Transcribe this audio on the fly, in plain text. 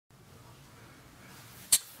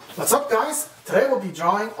What's up guys? Today we'll be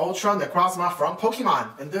drawing Ultra Necrozma from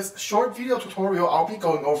Pokemon. In this short video tutorial, I'll be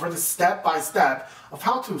going over the step-by-step of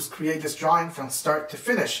how to create this drawing from start to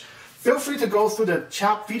finish. Feel free to go through the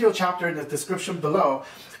video chapter in the description below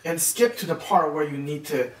and skip to the part where you need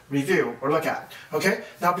to review or look at. Okay?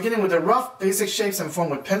 Now beginning with the rough basic shapes and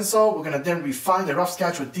form with pencil, we're going to then refine the rough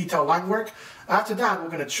sketch with detailed line work. After that, we're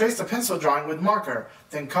going to trace the pencil drawing with marker,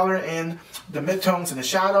 then color in the midtones and the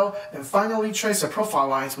shadow, and finally trace the profile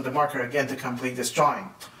lines with the marker again to complete this drawing.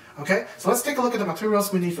 Okay? So let's take a look at the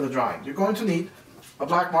materials we need for the drawing. You're going to need a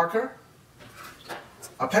black marker,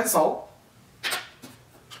 a pencil,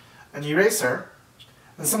 an eraser,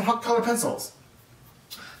 and some hot color pencils.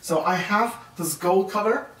 So I have this gold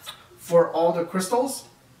color for all the crystals,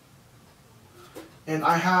 and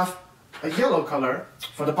I have a yellow color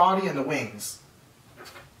for the body and the wings.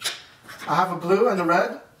 I have a blue and a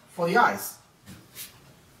red for the eyes.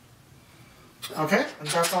 Okay, and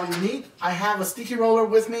that's all you need. I have a sticky roller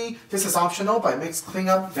with me. This is optional, but it makes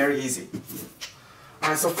cleanup very easy.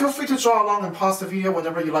 Alright, so feel free to draw along and pause the video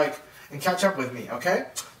whenever you like and catch up with me, okay?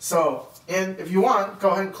 So, and if you want, go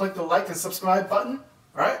ahead and click the like and subscribe button.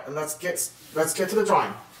 Alright, and let's get to the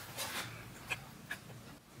drawing.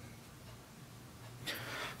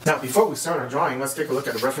 Now, before we start our drawing, let's take a look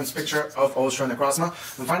at the reference picture of Ultra Necrozma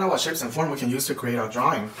and find out what shapes and form we can use to create our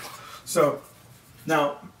drawing. So,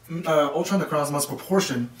 now, Ultra Necrozma's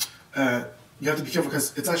proportion, you have to be careful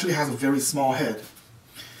because it actually has a very small head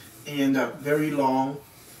and a very long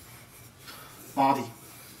body.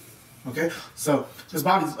 Okay, so this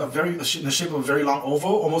body is in the shape of a very long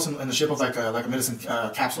oval, almost in the shape of like a medicine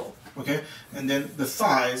capsule. Okay, and then the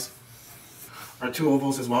thighs are two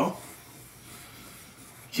ovals as well.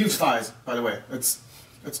 Huge thighs, by the way. It's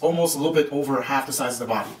almost a little bit over half the size of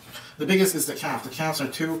the body. The biggest is the calf. The calves are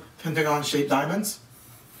two pentagon-shaped diamonds.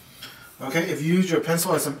 Okay, if you use your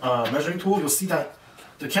pencil as a measuring tool, you'll see that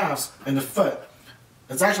the calves and the foot,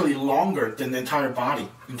 it's actually longer than the entire body.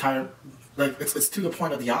 Like it's to the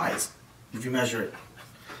point of the eyes, if you measure it.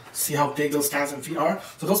 See how big those calves and feet are?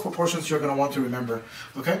 So those proportions you're going to want to remember.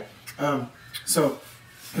 Okay? So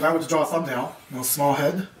if I were to draw a thumbnail, small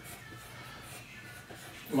head,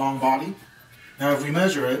 long body. Now if we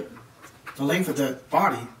measure it, the length of the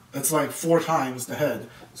body, it's like 4 times the head.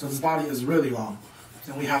 So this body is really long.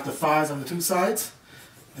 Then we have the thighs on the two sides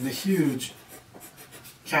and the huge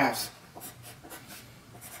calves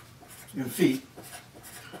and feet.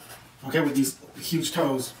 Okay, with these huge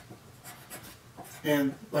toes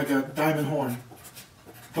and like a diamond horn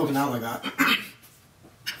poking out like that.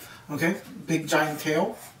 Okay, big giant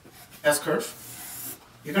tail, S-curve.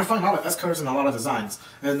 You're going to find a lot of S-curves in a lot of designs.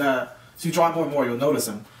 And so you draw more and more, you'll notice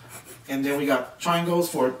them. And then we got triangles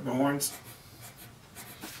for the horns.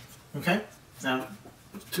 Okay, now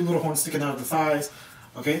 2 little horns sticking out of the thighs.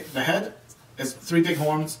 Okay, the head is 3 big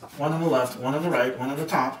horns, 1 on the left, 1 on the right, 1 on the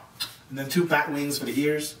top. And then 2 bat wings for the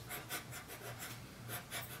ears.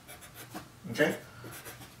 Okay,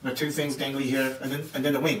 there are 2 things dangly here, and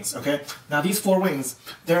then the wings. Okay, now these 4 wings,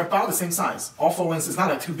 they're about the same size. All 4 wings, it's not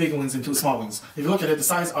like 2 big wings and 2 small wings. If you look at it, the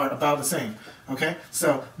size are about the same. Okay,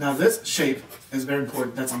 so now this shape is very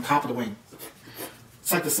important. That's on top of the wing.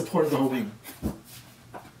 It's like the support of the whole wing.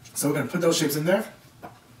 So we're going to put those shapes in there,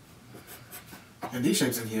 and these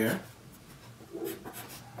shapes in here.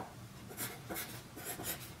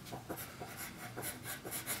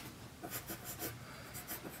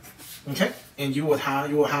 Okay, and you will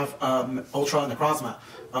have Ultra Necrozma.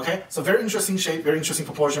 Okay, so very interesting shape, very interesting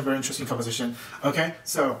proportion, very interesting composition. Okay,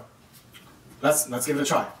 so let's give it a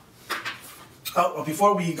try.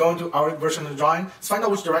 Before we go into our version of the drawing, let's find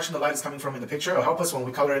out which direction the light is coming from in the picture. It'll help us when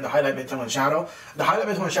we color in the highlight, midtone, and shadow. The highlight,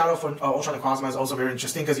 midtone, and shadow for Ultra Necrozma is also very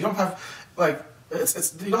interesting because you don't have like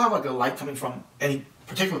you don't have like a light coming from any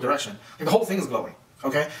particular direction. Like the whole thing is glowing.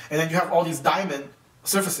 Okay, and then you have all these diamond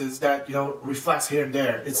surfaces that reflects here and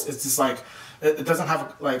there. It's just like it doesn't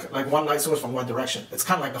have like one light source from one direction. It's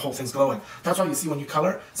kind of like the whole thing's glowing. That's why you see when you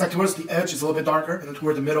color, it's like towards the edge is a little bit darker, and then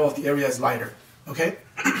toward the middle of the area is lighter. Okay,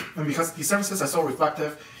 and because these surfaces are so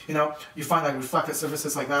reflective, you find like reflective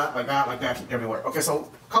surfaces like that everywhere. Okay,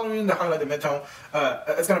 so coloring the highlight, the midtone,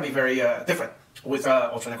 it's going to be very different with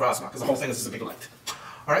Ultra Necrozma because the whole thing is just a big light.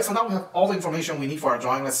 All right, so now we have all the information we need for our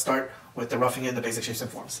drawing. Let's start with the roughing in the basic shapes and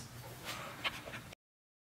forms.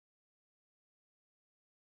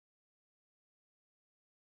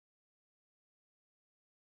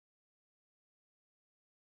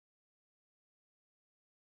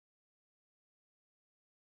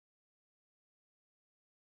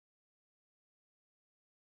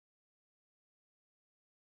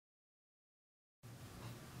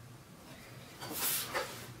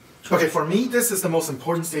 Okay, for me, this is the most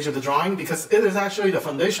important stage of the drawing because it is actually the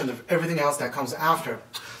foundation of everything else that comes after.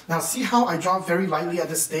 Now, see how I draw very lightly at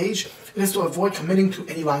this stage? It is to avoid committing to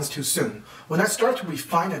any lines too soon. When I start to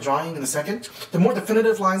refine a drawing in a second, the more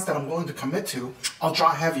definitive lines that I'm willing to commit to, I'll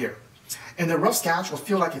draw heavier. And the rough sketch will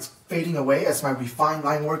feel like it's fading away as my refined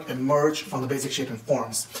line work emerge from the basic shape and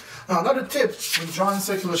forms. Now, another tip when drawing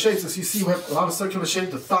circular shapes is you see we have a lot of circular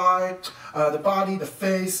shape, the thigh, the body, the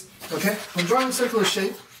face. Okay, when drawing circular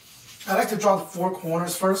shape, I like to draw the four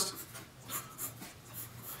corners first,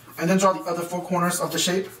 and then draw the other four corners of the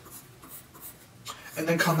shape, and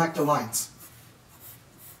then connect the lines.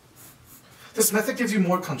 This method gives you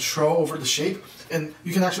more control over the shape, and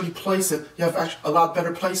you can actually place it. You have a lot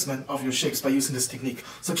better placement of your shapes by using this technique.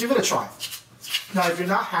 So give it a try. Now, if you're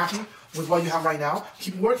not happy with what you have right now,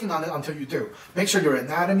 keep working on it until you do. Make sure your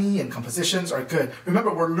anatomy and compositions are good.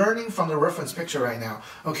 Remember, we're learning from the reference picture right now,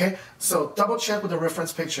 okay? So double check with the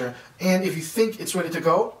reference picture, and if you think it's ready to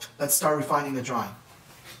go, let's start refining the drawing.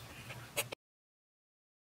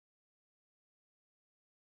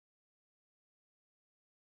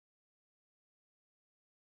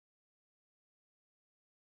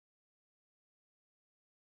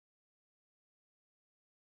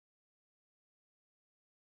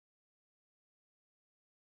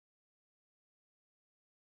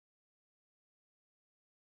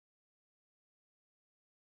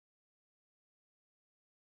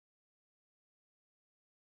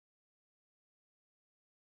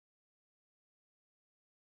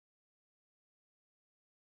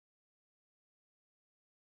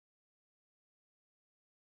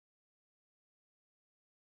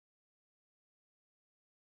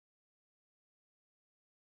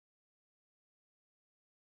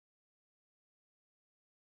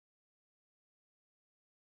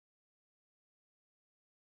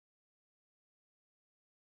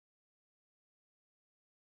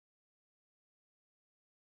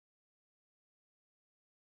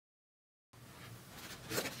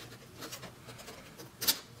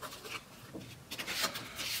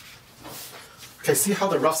 Okay, see how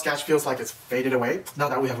the rough sketch feels like it's faded away now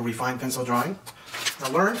that we have a refined pencil drawing? Now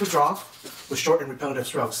learn to draw with short and repetitive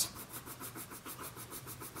strokes.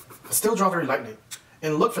 But still draw very lightly,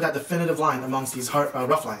 and look for that definitive line amongst these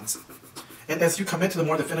rough lines. And as you commit to the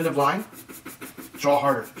more definitive line, draw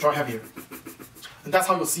harder, draw heavier. And that's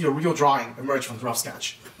how you'll see a real drawing emerge from the rough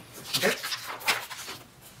sketch. Okay?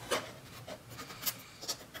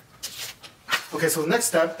 Okay, so the next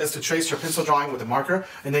step is to trace your pencil drawing with a marker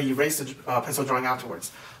and then erase the pencil drawing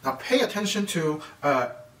afterwards. Now pay attention to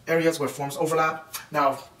areas where forms overlap.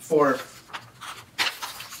 Now for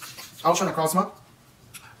Ultra Necrozma,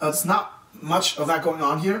 it's not much of that going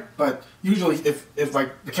on here, but usually if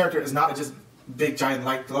like the character is not just big giant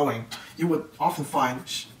light glowing, you would often find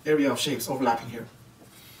area of shapes overlapping here.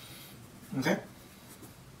 Okay?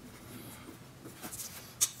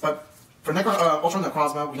 But for Ultra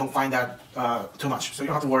Necrozma, we don't find that too much, so you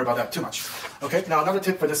don't have to worry about that too much. Okay, now another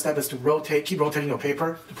tip for this step is to keep rotating your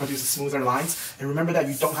paper to produce smoother lines, and remember that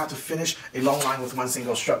you don't have to finish a long line with one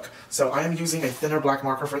single stroke. So I am using a thinner black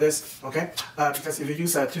marker for this, okay? Because if you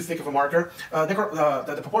use too thick of a marker,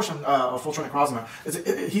 the proportion of Ultra Necrozma,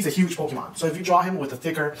 he's a huge Pokemon. So if you draw him with a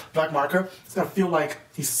thicker black marker, it's going to feel like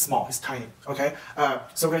he's small, he's tiny, okay?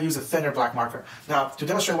 So we're going to use a thinner black marker. Now, to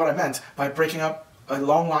demonstrate what I meant by breaking up a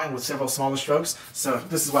long line with several smaller strokes, so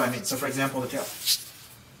this is what I mean. So for example, the tail.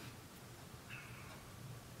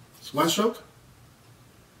 It's one stroke,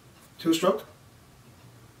 two stroke,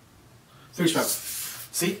 three strokes.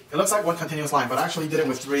 See, it looks like one continuous line, but I actually did it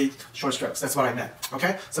with 3 short strokes. That's what I meant,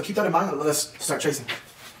 okay? So keep that in mind and let's start tracing.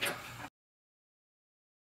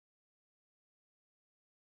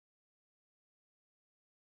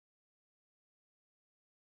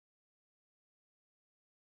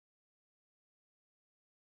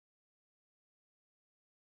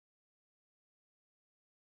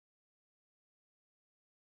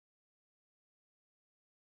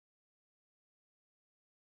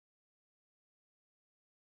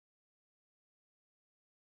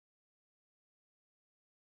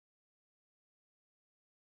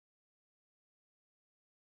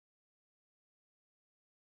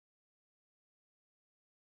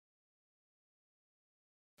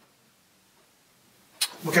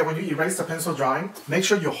 Okay, when you erase the pencil drawing, make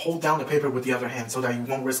sure you hold down the paper with the other hand so that you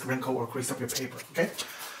won't risk wrinkle or crease up your paper, okay?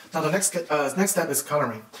 Now the next step is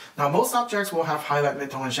coloring. Now most objects will have highlight,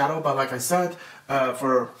 midtone, and shadow, but like I said,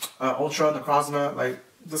 for Ultra Necrozma, like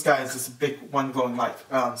this guy is just a big one glowing light.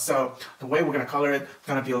 So the way we're going to color it is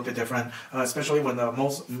going to be a little bit different, especially when the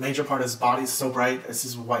most major part of his body is so bright, it's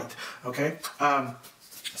just white, okay?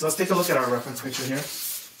 So let's take a look at our reference picture here.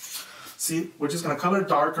 See, we're just going to color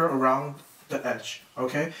darker around the edge,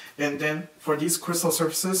 okay? And then for these crystal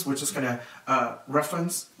surfaces, we're just going to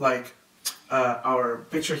reference like our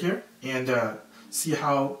picture here and see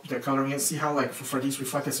how they're coloring it. See how like for these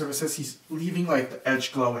reflective surfaces, he's leaving like the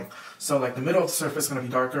edge glowing. So like the middle of the surface is going to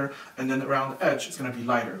be darker, and then around the edge it's going to be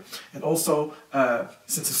lighter. And also,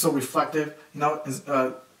 since it's so reflective, you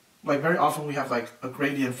know, like very often we have like a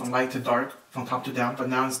gradient from light to dark, from top to down, but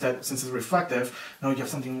now instead, since it's reflective, now you have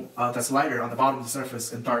something that's lighter on the bottom of the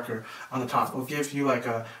surface and darker on the top. It will give you like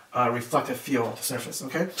a reflective feel of the surface,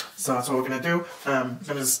 okay? So that's what we're going to do. I'm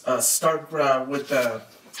going to start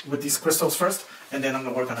with these crystals first, and then I'm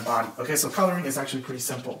going to work on the body. Okay, so coloring is actually pretty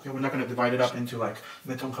simple. Okay, we're not going to divide it up into like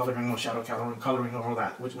midtone coloring or shadow coloring or all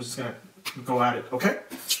that. We're just going to go at it, okay?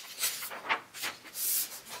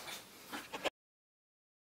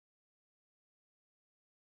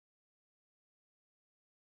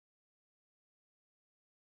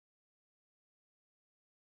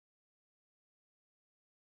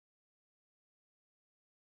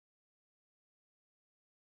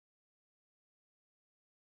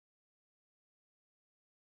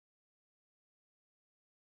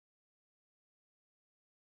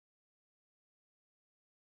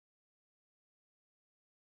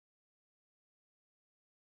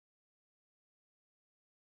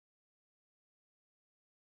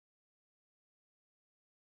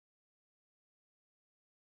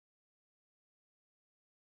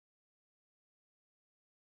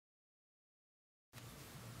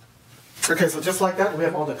 Okay, so just like that, we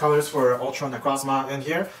have all the colors for Ultra Necrozma in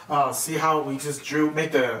here. See how we just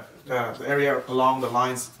made the area along the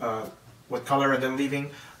lines with color, and then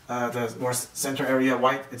leaving the more center area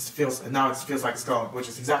white. Now it feels like it's glowing, which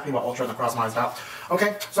is exactly what Ultra Necrozma is about.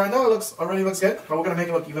 Okay, so I know it already looks good, but we're going to make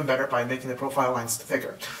it look even better by making the profile lines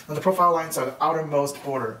thicker. Now the profile lines are the outermost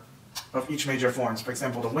border of each major forms. For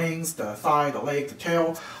example, the wings, the thigh, the leg, the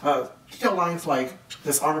tail. Detail lines like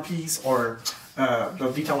this armor piece or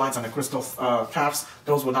the detail lines on the crystal calves,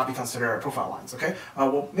 those will not be considered profile lines, okay?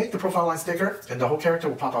 We'll make the profile lines thicker, and the whole character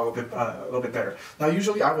will pop out a little bit better. Now,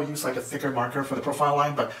 usually I will use like a thicker marker for the profile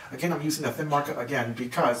line, but again, I'm using a thin marker again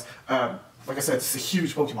because, like I said, it's a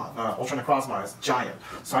huge Pokemon. Ultra Necrozma is giant,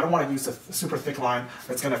 so I don't want to use a super thick line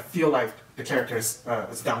that's going to feel like the character is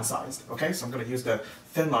downsized, okay? So I'm going to use the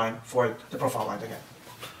thin line for the profile line again.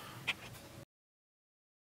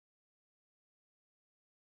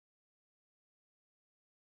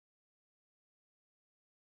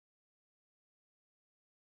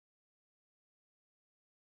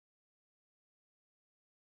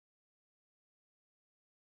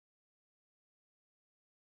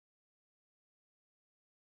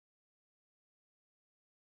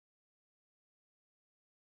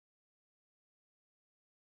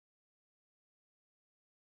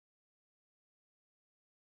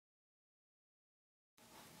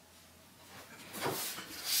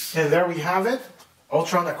 And there we have it,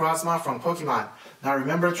 Ultra Necrozma from Pokemon. Now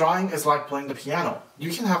remember, drawing is like playing the piano.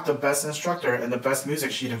 You can have the best instructor and the best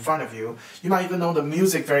music sheet in front of you. You might even know the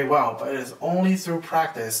music very well, but it is only through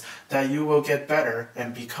practice that you will get better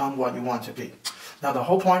and become what you want to be. Now the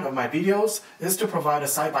whole point of my videos is to provide a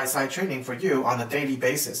side-by-side training for you on a daily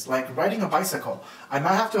basis, like riding a bicycle. I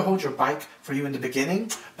might have to hold your bike for you in the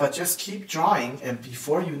beginning, but just keep drawing and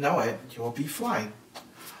before you know it, you will be flying.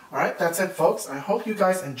 Alright, that's it folks. I hope you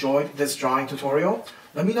guys enjoyed this drawing tutorial.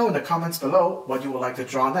 Let me know in the comments below what you would like to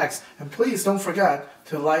draw next, and please don't forget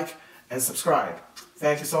to like and subscribe.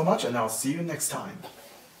 Thank you so much, and I'll see you next time.